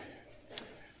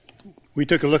We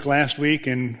took a look last week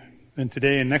and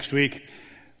today and next week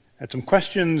at some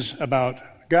questions about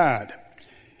God.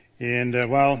 And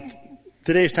while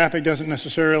today's topic doesn't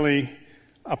necessarily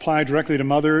apply directly to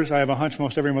mothers, I have a hunch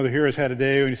most every mother here has had a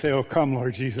day when you say, "Oh, come,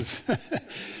 Lord Jesus."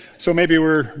 So maybe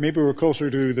we're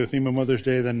closer to the theme of Mother's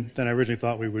Day than I originally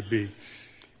thought we would be.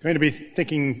 I'm going to be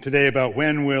thinking today about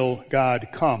when will God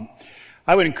come.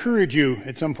 I would encourage you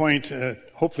at some point,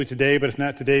 hopefully today, but if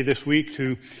not today, this week,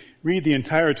 to read the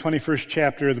entire 21st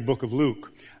chapter of the book of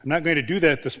Luke. I'm not going to do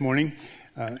that this morning.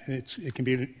 It can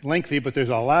be lengthy, but there's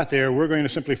a lot there. We're going to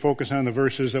simply focus on the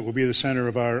verses that will be the center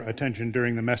of our attention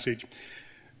during the message.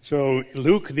 So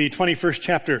Luke, the 21st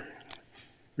chapter,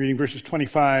 reading verses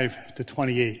 25 to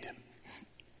 28.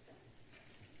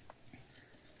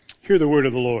 Hear the word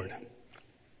of the Lord.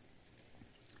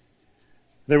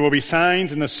 There will be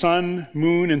signs in the sun,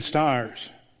 moon, and stars.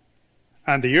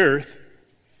 On the earth,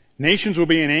 nations will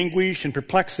be in anguish and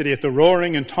perplexity at the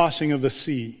roaring and tossing of the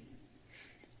sea.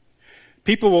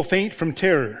 People will faint from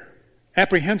terror,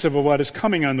 apprehensive of what is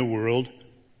coming on the world,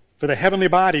 for the heavenly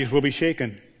bodies will be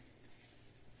shaken.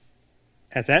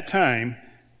 At that time,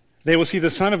 they will see the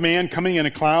Son of Man coming in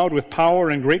a cloud with power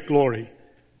and great glory.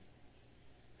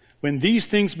 When these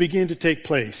things begin to take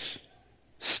place,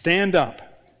 stand up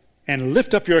and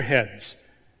lift up your heads,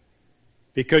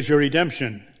 because your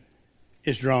redemption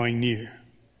is drawing near.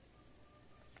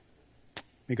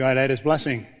 May God add His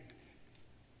blessing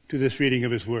to this reading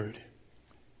of His Word.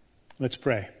 Let's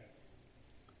pray.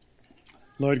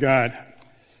 Lord God,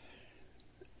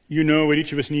 You know what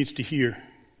each of us needs to hear.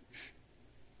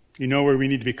 You know where we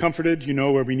need to be comforted. You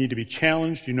know where we need to be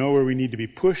challenged. You know where we need to be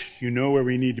pushed. You know where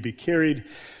we need to be carried.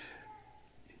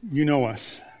 You know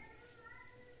us.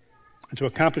 And to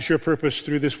accomplish Your purpose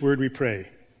through this word we pray.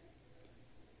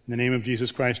 In the name of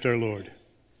Jesus Christ our Lord.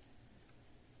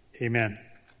 Amen.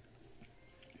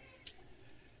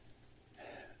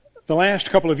 The last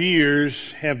couple of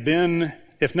years have been,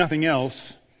 if nothing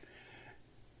else,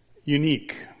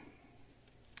 unique.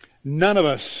 None of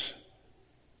us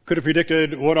could have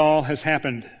predicted what all has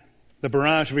happened. The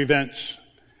barrage of events,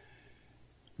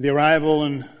 the arrival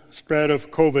and spread of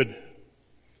COVID,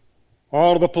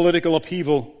 all of the political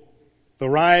upheaval, the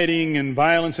rioting and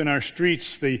violence in our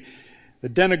streets, the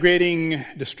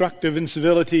denigrating, destructive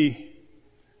incivility,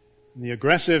 the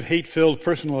aggressive, hate-filled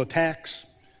personal attacks,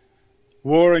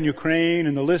 war in Ukraine,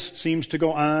 and the list seems to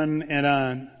go on and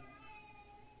on.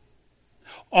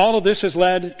 All of this has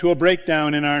led to a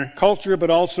breakdown in our culture, but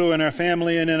also in our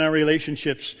family and in our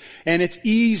relationships. And it's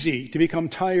easy to become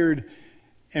tired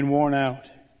and worn out.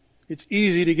 It's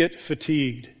easy to get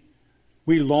fatigued.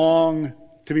 We long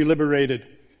to be liberated.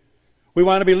 We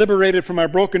want to be liberated from our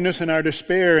brokenness and our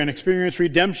despair and experience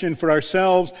redemption for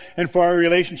ourselves and for our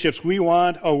relationships. We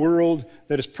want a world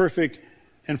that is perfect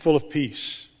and full of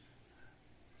peace.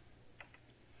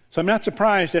 So I'm not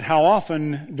surprised at how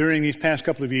often during these past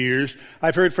couple of years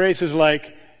I've heard phrases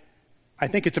like, "I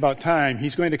think it's about time.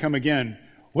 He's going to come again."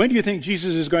 "When do you think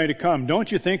Jesus is going to come?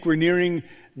 Don't you think we're nearing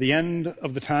the end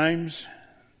of the times?"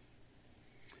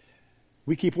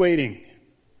 We keep waiting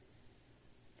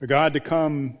for God to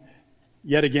come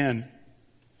yet again.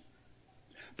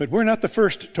 But we're not the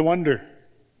first to wonder.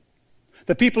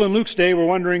 The people in Luke's day were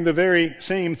wondering the very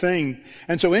same thing.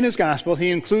 And so in his gospel, he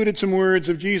included some words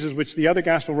of Jesus, which the other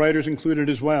gospel writers included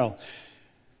as well.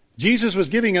 Jesus was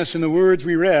giving us in the words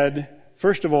we read,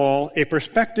 first of all, a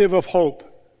perspective of hope.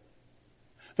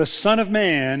 The Son of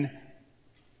Man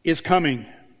is coming.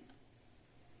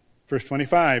 Verse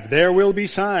 25, there will be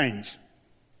signs.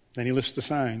 Then he lists the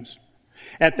signs.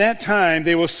 At that time,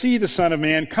 they will see the Son of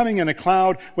Man coming in a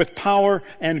cloud with power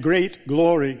and great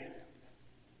glory.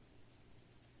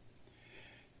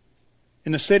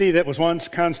 In the city that was once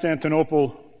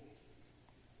Constantinople,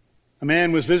 a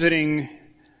man was visiting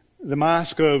the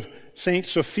mosque of St.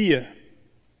 Sophia.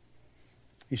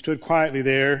 He stood quietly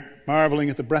there,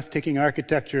 marveling at the breathtaking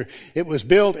architecture. It was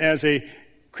built as a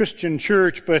Christian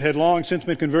church, but had long since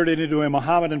been converted into a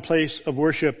Mohammedan place of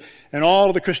worship. And all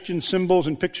of the Christian symbols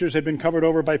and pictures had been covered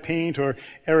over by paint or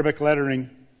Arabic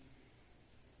lettering.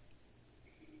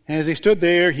 And as he stood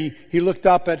there, he looked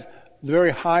up at the very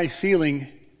high ceiling,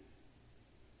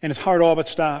 and his heart all but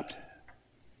stopped.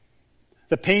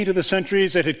 The paint of the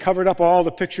centuries that had covered up all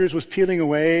the pictures was peeling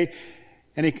away,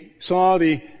 and he saw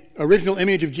the original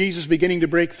image of Jesus beginning to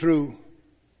break through.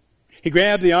 He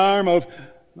grabbed the arm of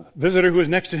a visitor who was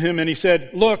next to him, and he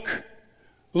said, Look,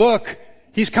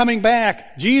 he's coming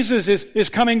back. Jesus is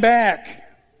coming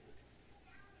back.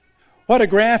 What a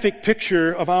graphic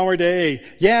picture of our day.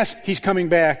 Yes, He's coming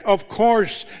back. Of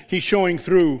course, He's showing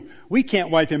through. We can't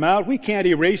wipe Him out. We can't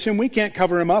erase Him. We can't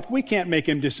cover Him up. We can't make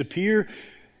Him disappear.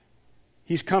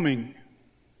 He's coming.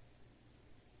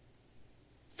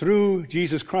 Through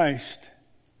Jesus Christ,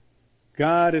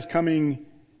 God is coming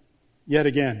yet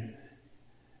again.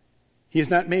 He has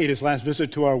not made His last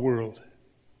visit to our world.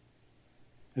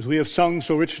 As we have sung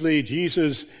so richly,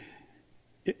 Jesus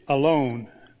alone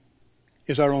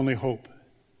is our only hope.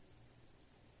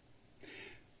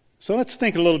 So let's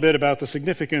think a little bit about the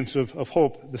significance of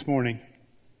hope this morning.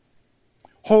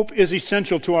 Hope is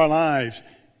essential to our lives.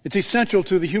 It's essential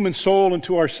to the human soul and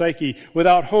to our psyche.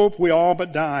 Without hope, we all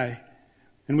but die,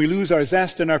 and we lose our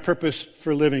zest and our purpose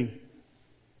for living.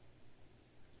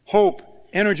 Hope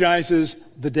energizes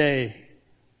the day.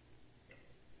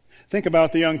 Think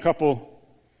about the young couple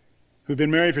who've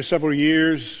been married for several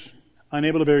years,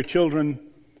 unable to bear children,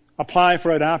 apply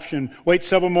for adoption, wait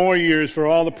several more years for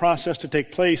all the process to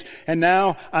take place, and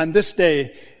now on this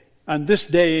day,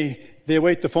 they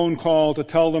await the phone call to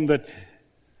tell them that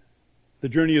the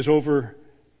journey is over,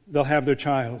 they'll have their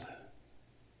child.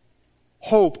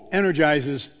 Hope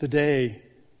energizes the day.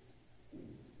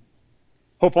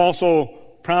 Hope also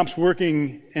prompts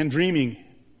working and dreaming.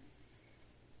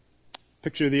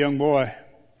 Picture the young boy,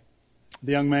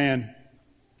 the young man,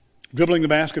 dribbling the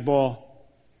basketball,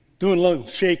 doing a little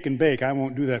shake and bake. I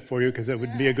won't do that for you because that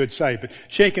wouldn't be a good sight, but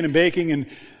shaking and baking, and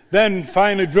then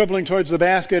finally dribbling towards the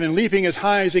basket and leaping as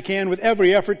high as he can with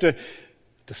every effort to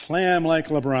slam like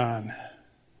LeBron.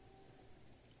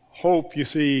 Hope, you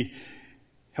see,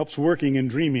 helps working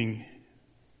and dreaming.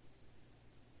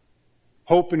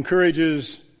 Hope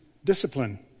encourages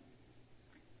discipline.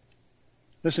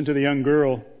 Listen to the young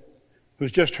girl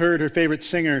who's just heard her favorite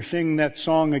singer sing that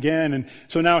song again, and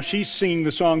so now she's singing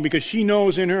the song because she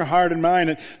knows in her heart and mind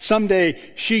that someday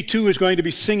she too is going to be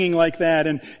singing like that,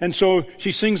 and so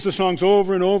she sings the songs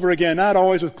over and over again, not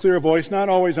always with clear voice, not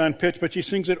always on pitch, but she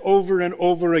sings it over and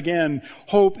over again.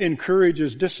 Hope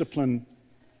encourages discipline.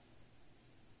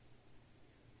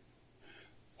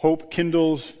 Hope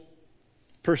kindles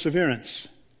perseverance.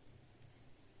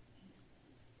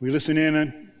 We listen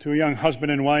in to a young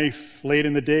husband and wife late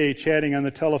in the day chatting on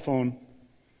the telephone.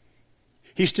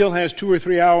 He still has 2 or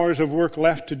 3 hours of work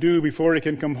left to do before he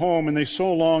can come home, and they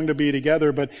so long to be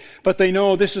together, but they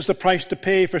know this is the price to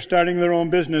pay for starting their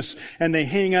own business, and they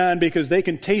hang on because they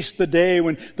can taste the day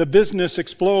when the business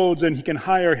explodes and he can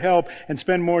hire help and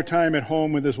spend more time at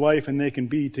home with his wife and they can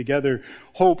be together.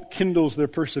 Hope kindles their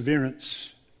perseverance.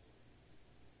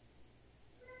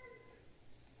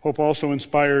 Hope also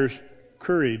inspires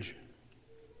courage.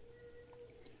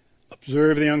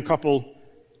 Observe the young couple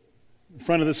in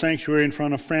front of the sanctuary, in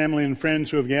front of family and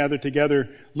friends who have gathered together,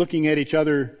 looking at each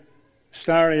other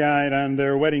starry-eyed on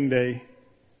their wedding day.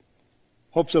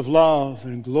 Hopes of love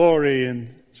and glory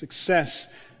and success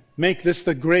make this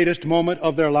the greatest moment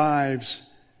of their lives.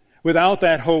 Without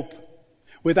that hope,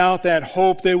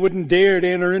 they wouldn't dare to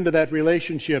enter into that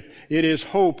relationship. It is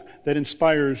hope that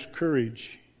inspires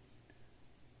courage.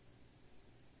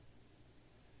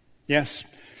 Yes,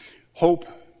 hope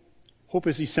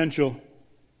is essential.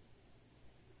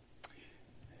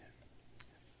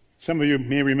 Some of you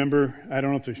may remember, I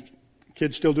don't know if the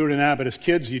kids still do it or not, but as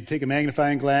kids, you'd take a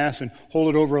magnifying glass and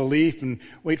hold it over a leaf and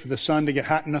wait for the sun to get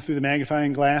hot enough through the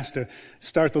magnifying glass to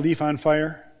start the leaf on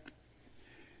fire.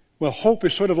 Well, hope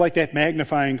is sort of like that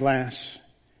magnifying glass.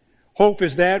 Hope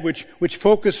is that which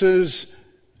focuses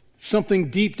something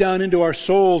deep down into our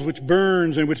souls, which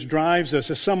burns and which drives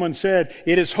us. As someone said,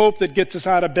 it is hope that gets us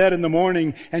out of bed in the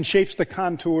morning and shapes the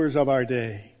contours of our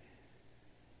day.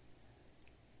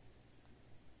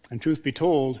 And truth be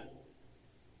told,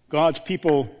 God's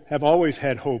people have always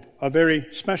had hope, a very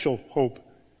special hope.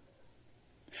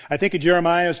 I think of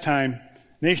Jeremiah's time.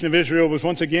 The nation of Israel was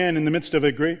once again in the midst of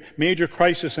a great major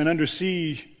crisis and under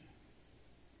siege.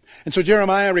 And so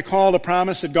Jeremiah recalled a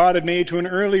promise that God had made to an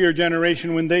earlier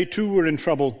generation when they too were in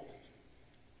trouble.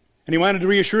 And he wanted to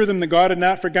reassure them that God had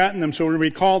not forgotten them, so he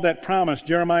recalled that promise,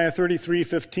 Jeremiah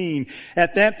 33:15.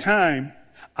 At that time,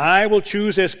 I will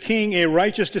choose as king a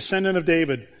righteous descendant of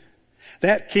David.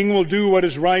 That king will do what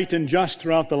is right and just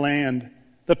throughout the land.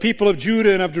 The people of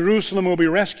Judah and of Jerusalem will be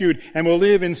rescued and will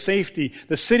live in safety.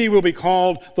 The city will be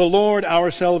called the Lord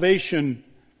our salvation.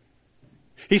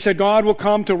 He said God will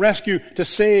come to rescue, to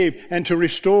save, and to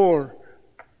restore.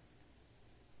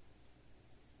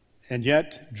 And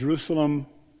yet, Jerusalem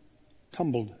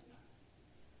tumbled.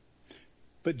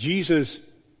 But Jesus,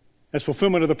 as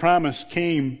fulfillment of the promise,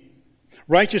 came.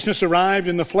 Righteousness arrived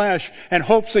in the flesh, and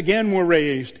hopes again were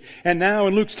raised. And now,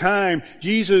 in Luke's time,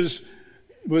 Jesus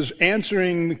was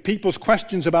answering people's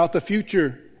questions about the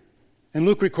future. And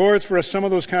Luke records for us some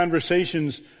of those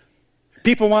conversations.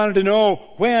 People wanted to know,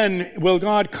 when will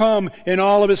God come in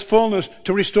all of His fullness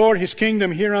to restore His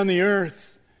kingdom here on the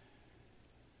earth?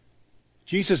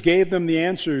 Jesus gave them the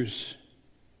answers.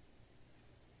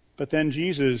 But then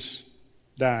Jesus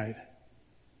died.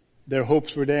 Their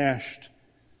hopes were dashed.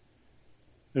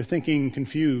 Their thinking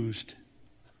confused.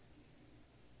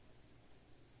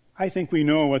 I think we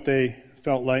know what they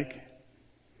felt like.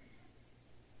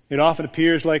 It often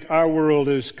appears like our world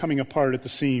is coming apart at the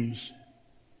seams.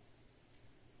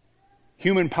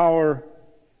 Human power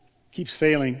keeps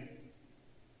failing.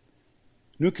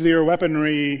 Nuclear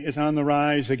weaponry is on the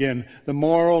rise again. The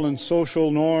moral and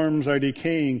social norms are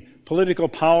decaying. Political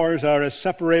powers are as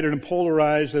separated and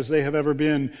polarized as they have ever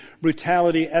been.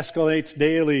 Brutality escalates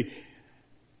daily.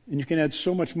 And you can add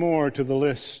so much more to the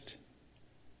list.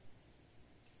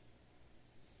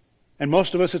 And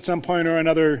most of us at some point or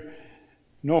another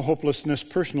know hopelessness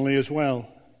personally as well.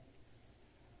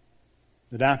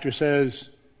 The doctor says,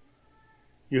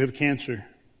 you have cancer.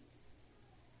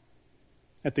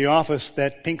 At the office,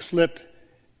 that pink slip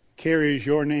carries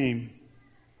your name.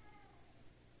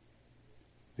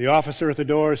 The officer at the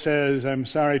door says, I'm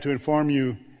sorry to inform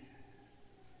you,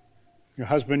 your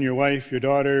husband, your wife, your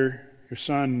daughter, your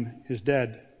son is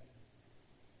dead.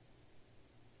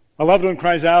 A loved one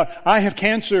cries out, I have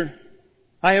cancer.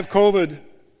 I have COVID.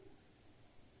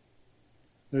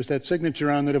 There's that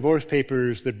signature on the divorce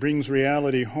papers that brings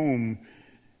reality home.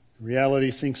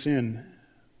 Reality sinks in.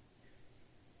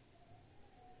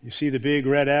 You see the big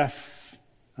red F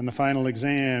on the final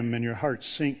exam and your heart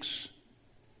sinks.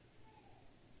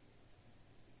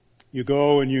 You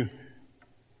go and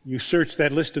you search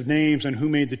that list of names on who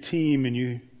made the team, and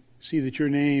you see that your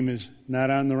name is not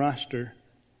on the roster.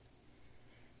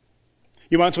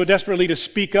 You want so desperately to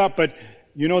speak up, but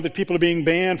you know that people are being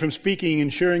banned from speaking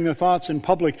and sharing their thoughts in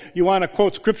public. You want to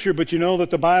quote Scripture, but you know that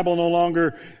the Bible no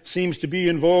longer seems to be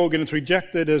in vogue and it's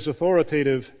rejected as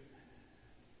authoritative.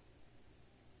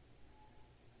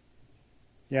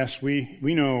 Yes, we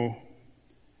know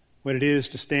what it is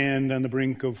to stand on the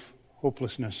brink of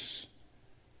hopelessness.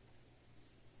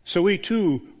 So we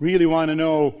too really want to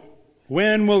know,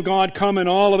 when will God come in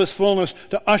all of His fullness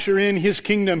to usher in His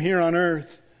kingdom here on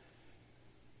earth?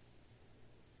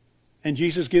 And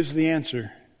Jesus gives the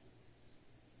answer.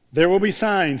 There will be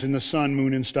signs in the sun,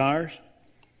 moon, and stars.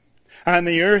 On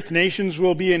the earth, nations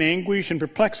will be in anguish and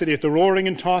perplexity at the roaring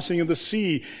and tossing of the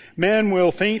sea. Men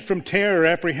will faint from terror,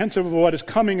 apprehensive of what is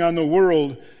coming on the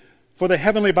world, for the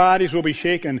heavenly bodies will be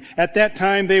shaken. At that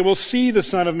time they will see the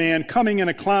Son of Man coming in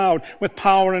a cloud with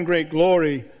power and great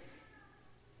glory.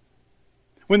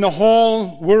 When the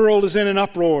whole world is in an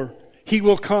uproar, He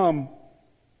will come.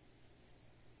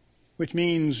 Which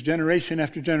means generation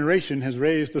after generation has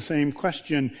raised the same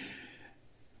question.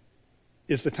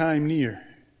 Is the time near?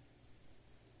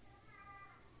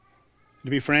 To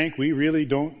be frank, we really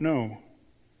don't know.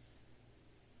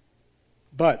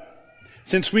 But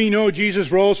since we know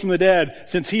Jesus rose from the dead,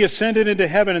 since He ascended into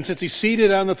heaven, and since He's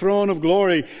seated on the throne of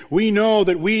glory, we know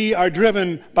that we are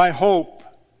driven by hope.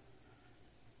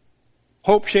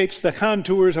 Hope shapes the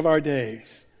contours of our days.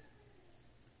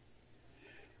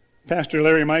 Pastor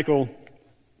Larry Michael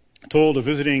told of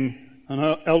visiting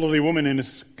an elderly woman in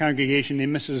his congregation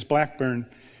named Mrs. Blackburn.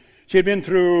 She had been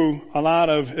through a lot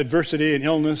of adversity and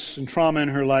illness and trauma in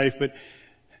her life, but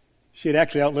she had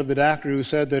actually outlived the doctor who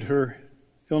said that her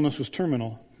illness was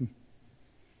terminal.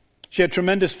 She had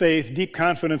tremendous faith, deep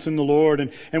confidence in the Lord,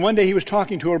 and one day he was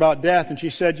talking to her about death, and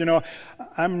she said,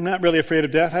 I'm not really afraid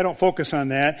of death. I don't focus on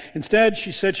that. Instead,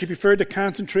 she said she preferred to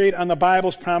concentrate on the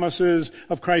Bible's promises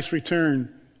of Christ's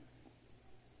return.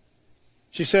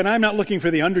 She said, I'm not looking for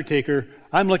the undertaker,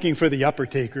 I'm looking for the upper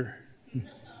taker.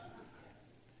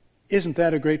 Isn't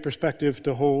that a great perspective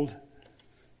to hold?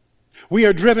 We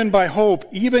are driven by hope,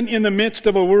 even in the midst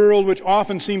of a world which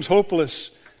often seems hopeless.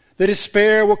 The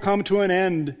despair will come to an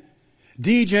end.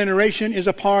 Degeneration is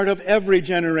a part of every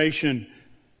generation.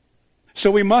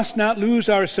 So we must not lose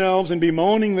ourselves in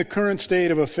bemoaning the current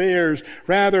state of affairs.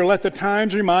 Rather, let the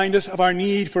times remind us of our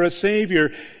need for a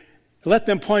Savior. Let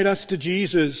them point us to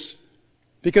Jesus,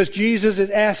 because Jesus is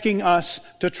asking us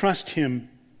to trust Him.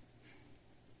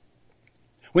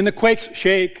 When the quakes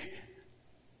shake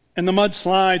and the mud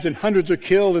slides and hundreds are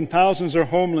killed and thousands are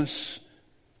homeless,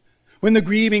 when the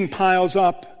grieving piles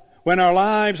up, when our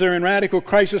lives are in radical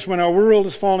crisis, when our world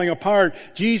is falling apart,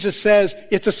 Jesus says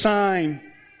it's a sign.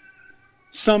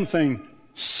 Something,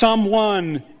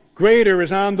 someone Greater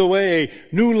is on the way.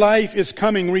 New life is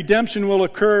coming. Redemption will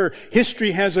occur.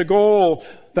 History has a goal.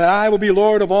 That I will be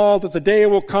Lord of all. That the day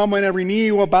will come when every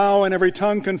knee will bow and every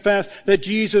tongue confess that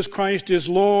Jesus Christ is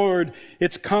Lord.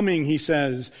 It's coming, he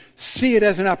says. See it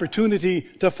as an opportunity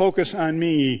to focus on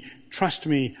me. Trust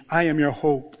me. I am your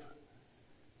hope.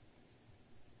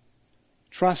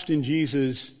 Trust in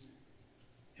Jesus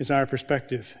is our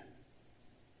perspective.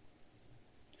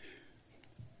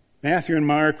 Matthew and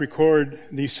Mark record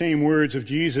these same words of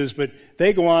Jesus, but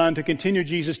they go on to continue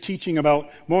Jesus' teaching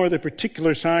about more of the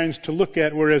particular signs to look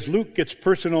at, whereas Luke gets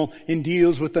personal and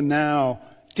deals with the now.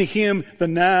 To him, the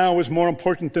now is more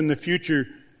important than the future.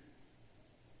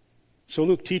 So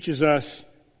Luke teaches us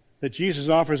that Jesus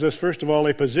offers us, first of all,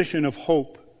 a position of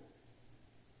hope.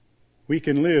 We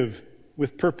can live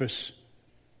with purpose.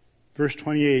 Verse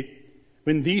 28,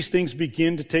 when these things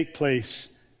begin to take place,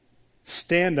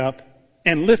 stand up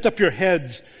and lift up your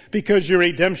heads, because your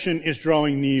redemption is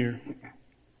drawing near.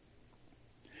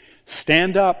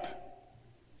 Stand up.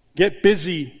 Get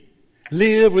busy.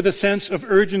 Live with a sense of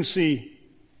urgency.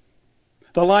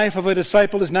 The life of a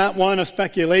disciple is not one of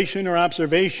speculation or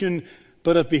observation,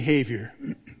 but of behavior.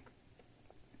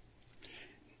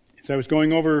 As I was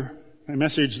going over my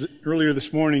message earlier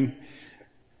this morning,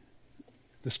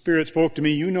 the Spirit spoke to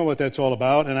me. You know what that's all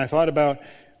about. And I thought about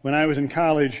when I was in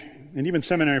college, and even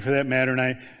seminary for that matter,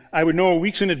 and I would know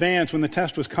weeks in advance when the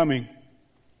test was coming.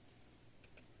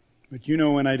 But you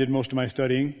know when I did most of my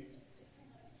studying.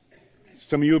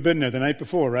 Some of you have been there the night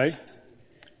before, right?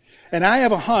 And I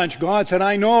have a hunch. God said,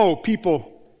 I know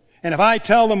people. And if I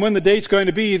tell them when the date's going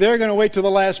to be, they're going to wait till the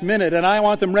last minute. And I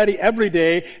want them ready every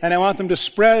day. And I want them to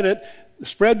spread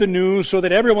the news so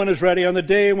that everyone is ready on the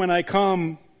day when I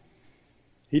come.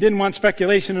 He didn't want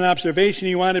speculation and observation.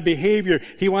 He wanted behavior.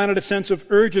 He wanted a sense of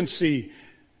urgency.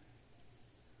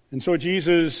 And so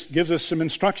Jesus gives us some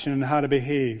instruction on how to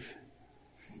behave.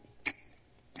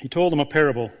 He told them a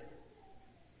parable.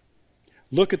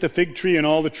 Look at the fig tree and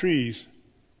all the trees.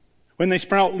 When they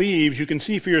sprout leaves, you can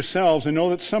see for yourselves and know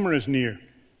that summer is near.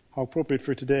 How appropriate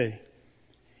for today.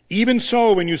 Even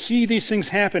so, when you see these things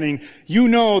happening, you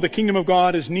know the kingdom of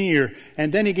God is near.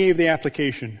 And then he gave the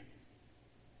application.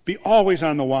 Be always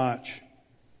on the watch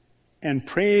and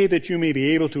pray that you may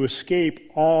be able to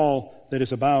escape all that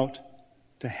is about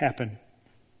to happen.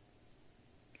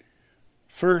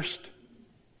 First,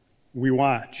 we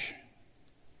watch.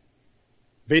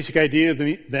 Basic idea of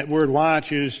that word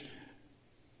watch is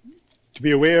to be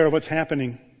aware of what's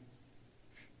happening.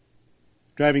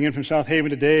 Driving in from South Haven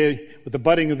today with the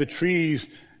budding of the trees,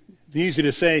 it's easy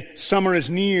to say, summer is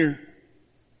near.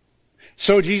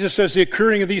 So Jesus says the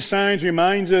occurring of these signs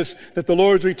reminds us that the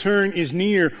Lord's return is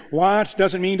near. Watch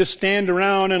doesn't mean to stand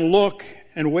around and look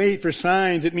and wait for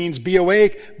signs. It means be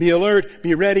awake, be alert,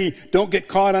 be ready. Don't get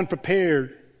caught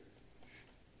unprepared.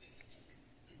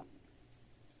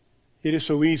 It is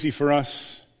so easy for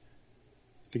us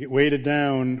to get weighted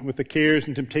down with the cares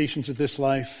and temptations of this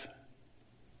life.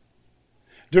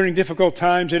 During difficult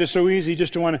times, it is so easy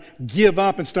just to want to give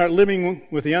up and start living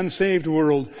with the unsaved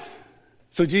world.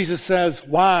 So Jesus says,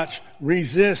 watch,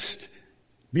 resist,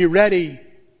 be ready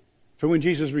for when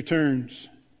Jesus returns.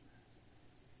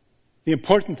 The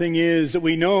important thing is that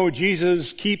we know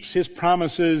Jesus keeps his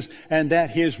promises and that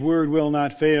his word will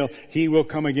not fail. He will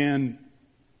come again.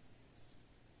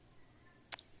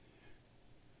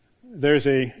 There's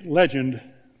a legend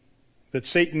that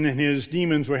Satan and his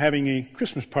demons were having a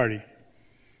Christmas party.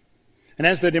 And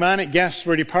as the demonic guests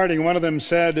were departing, one of them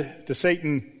said to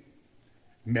Satan,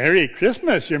 "Merry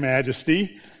Christmas, Your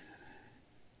Majesty."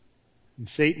 And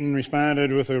Satan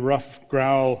responded with a rough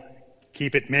growl,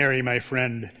 "Keep it merry, my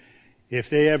friend. If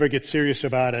they ever get serious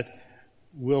about it,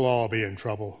 we'll all be in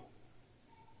trouble."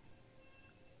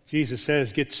 Jesus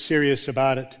says, get serious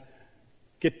about it.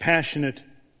 Get passionate.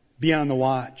 Be on the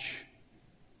watch.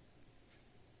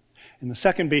 And the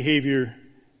second behavior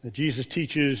that Jesus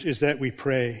teaches is that we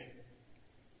pray.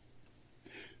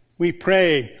 We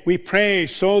pray. We pray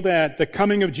so that the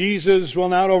coming of Jesus will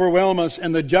not overwhelm us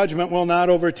and the judgment will not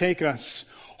overtake us.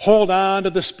 Hold on to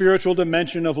the spiritual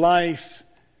dimension of life.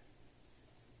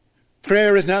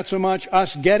 Prayer is not so much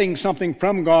us getting something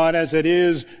from God as it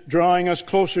is drawing us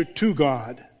closer to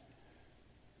God.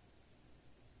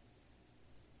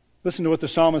 Listen to what the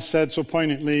psalmist said so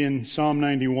poignantly in Psalm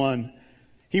 91.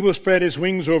 He will spread his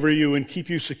wings over you and keep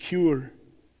you secure.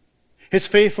 His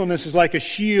faithfulness is like a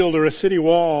shield or a city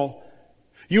wall.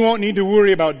 You won't need to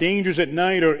worry about dangers at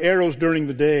night or arrows during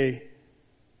the day.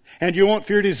 And you won't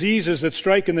fear diseases that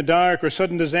strike in the dark or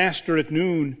sudden disaster at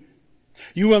noon.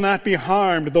 You will not be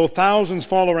harmed, though thousands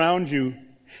fall around you.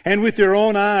 And with your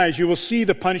own eyes you will see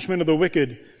the punishment of the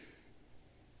wicked.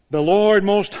 The Lord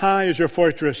Most High is your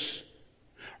fortress.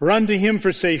 Run to Him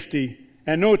for safety,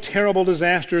 and no terrible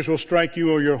disasters will strike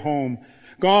you or your home.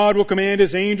 God will command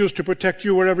His angels to protect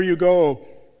you wherever you go.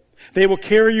 They will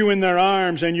carry you in their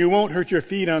arms, and you won't hurt your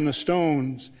feet on the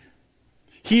stones.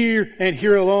 Here and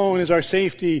here alone is our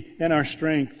safety and our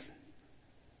strength.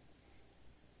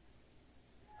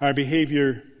 Our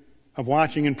behavior of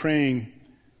watching and praying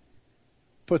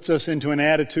puts us into an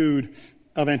attitude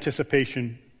of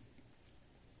anticipation.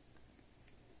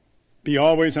 Be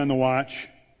always on the watch.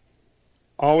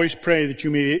 Always pray that you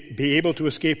may be able to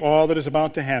escape all that is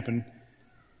about to happen,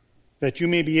 that you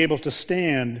may be able to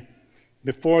stand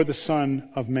before the Son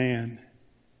of Man.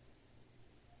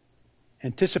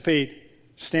 Anticipate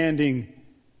standing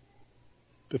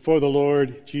before the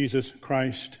Lord Jesus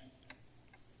Christ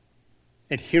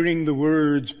and hearing the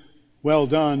words, "Well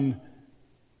done,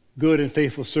 good and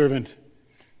faithful servant.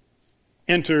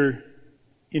 Enter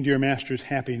into your master's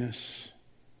happiness."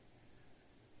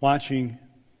 Watching,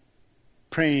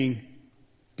 praying,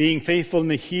 being faithful in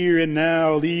the here and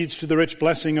now leads to the rich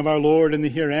blessing of our Lord in the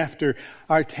hereafter.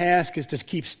 Our task is to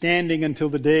keep standing until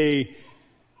the day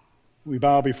we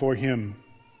bow before Him.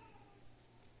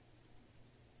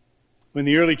 When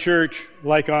the early church,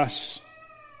 like us,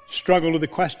 struggled with the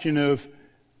question of,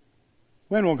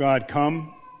 when will God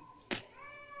come?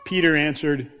 Peter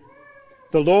answered,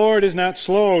 "The Lord is not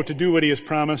slow to do what He has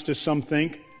promised, as some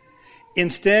think.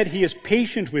 Instead, He is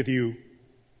patient with you,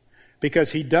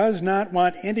 because He does not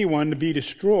want anyone to be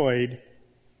destroyed,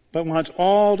 but wants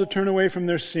all to turn away from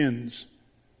their sins."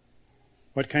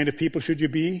 What kind of people should you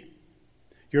be?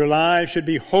 Your lives should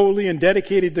be holy and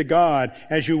dedicated to God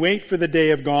as you wait for the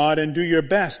day of God and do your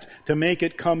best to make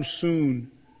it come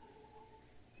soon.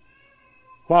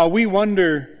 While we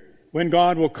wonder when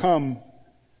God will come,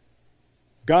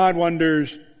 God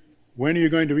wonders, when are you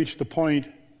going to reach the point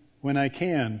when I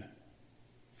can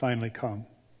finally come?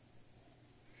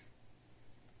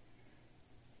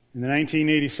 In the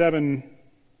 1987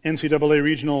 NCAA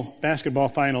Regional Basketball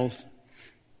Finals,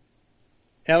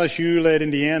 LSU led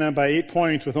Indiana by 8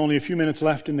 points with only a few minutes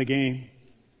left in the game.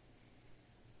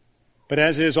 But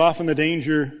as is often the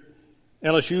danger,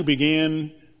 LSU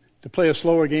began to play a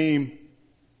slower game.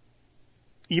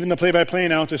 Even the play-by-play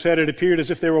announcer said it appeared as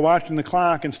if they were watching the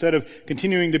clock instead of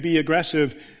continuing to be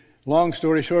aggressive. Long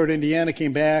story short, Indiana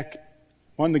came back,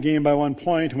 won the game by 1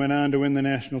 point, and went on to win the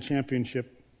national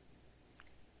championship.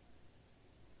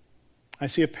 I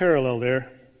see a parallel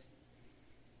there.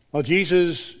 While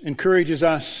Jesus encourages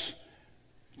us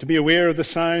to be aware of the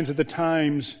signs of the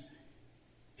times,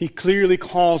 He clearly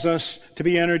calls us to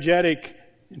be energetic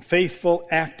in faithful,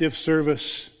 active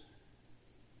service.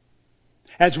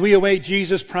 As we await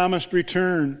Jesus' promised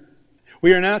return,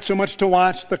 we are not so much to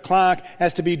watch the clock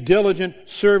as to be diligent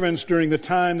servants during the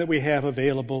time that we have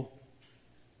available.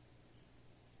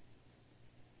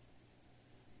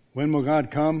 When will God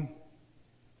come?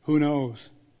 Who knows?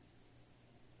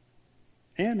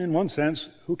 And in one sense,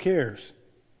 who cares?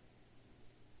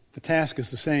 The task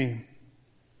is the same.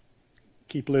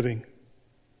 Keep living.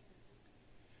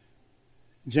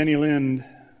 Jenny Lind,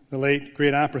 the late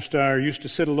great opera star, used to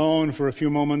sit alone for a few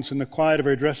moments in the quiet of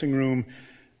her dressing room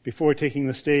before taking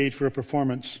the stage for a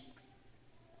performance.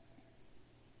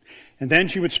 And then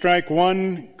she would strike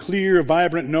one clear,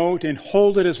 vibrant note and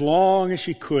hold it as long as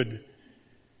she could.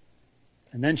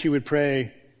 And then she would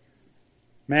pray,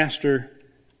 "Master,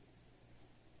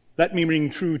 let me ring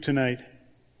true tonight.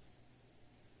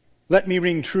 Let me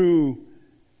ring true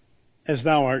as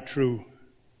Thou art true."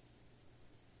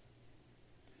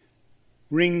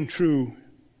 Ring true.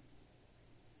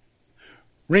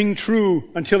 Ring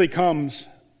true until He comes.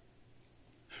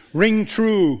 Ring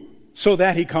true so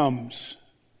that He comes.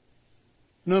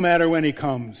 No matter when He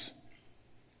comes,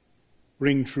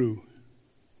 ring true.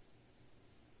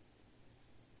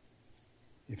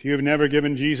 If you have never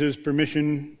given Jesus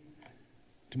permission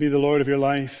to be the Lord of your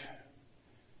life,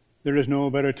 there is no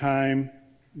better time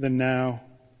than now,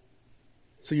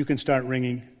 so you can start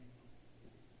ringing.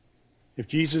 If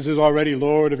Jesus is already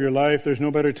Lord of your life, there's no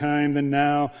better time than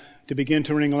now to begin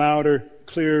to ring louder,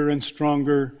 clearer, and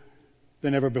stronger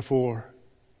than ever before.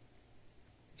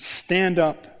 Stand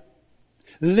up.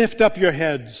 Lift up your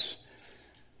heads,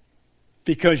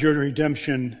 because your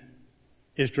redemption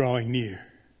is drawing near.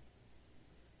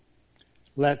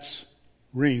 Let's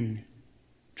ring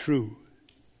true.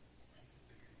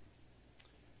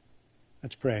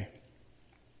 Let's pray.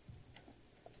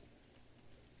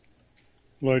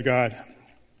 Lord God,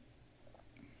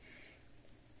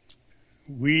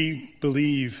 we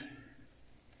believe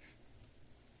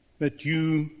that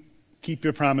You keep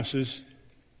Your promises,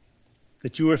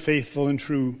 that You are faithful and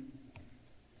true,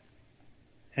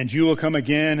 And you will come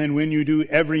again, and when you do,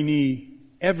 every knee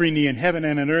in heaven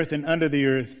and on earth and under the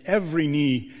earth, every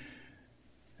knee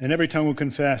and every tongue will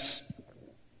confess,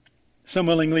 some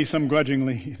willingly, some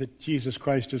grudgingly, that Jesus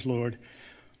Christ is Lord.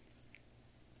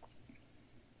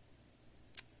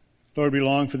 Lord, we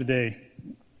long for the day.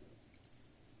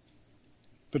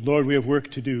 But Lord, we have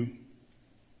work to do.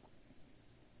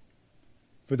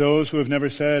 For those who have never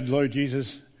said, Lord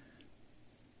Jesus,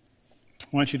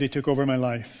 I want you to take over my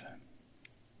life.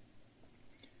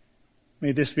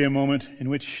 May this be a moment in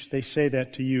which they say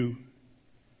that to you,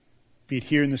 be it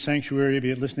here in the sanctuary,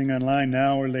 be it listening online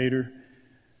now or later,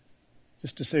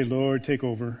 just to say, Lord, take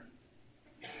over.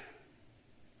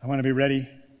 I want to be ready.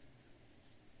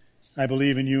 I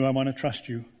believe in you. I want to trust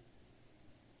you.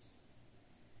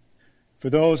 For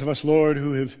those of us, Lord,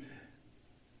 who have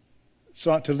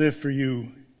sought to live for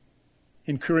you,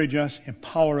 encourage us,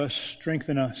 empower us,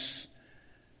 strengthen us.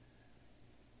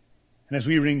 And as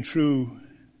we ring true,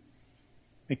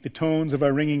 make the tones of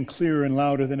our ringing clearer and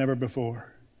louder than ever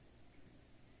before.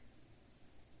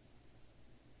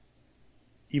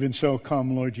 Even so,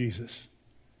 come, Lord Jesus.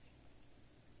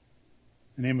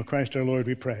 In the name of Christ our Lord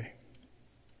we pray.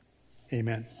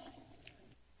 Amen.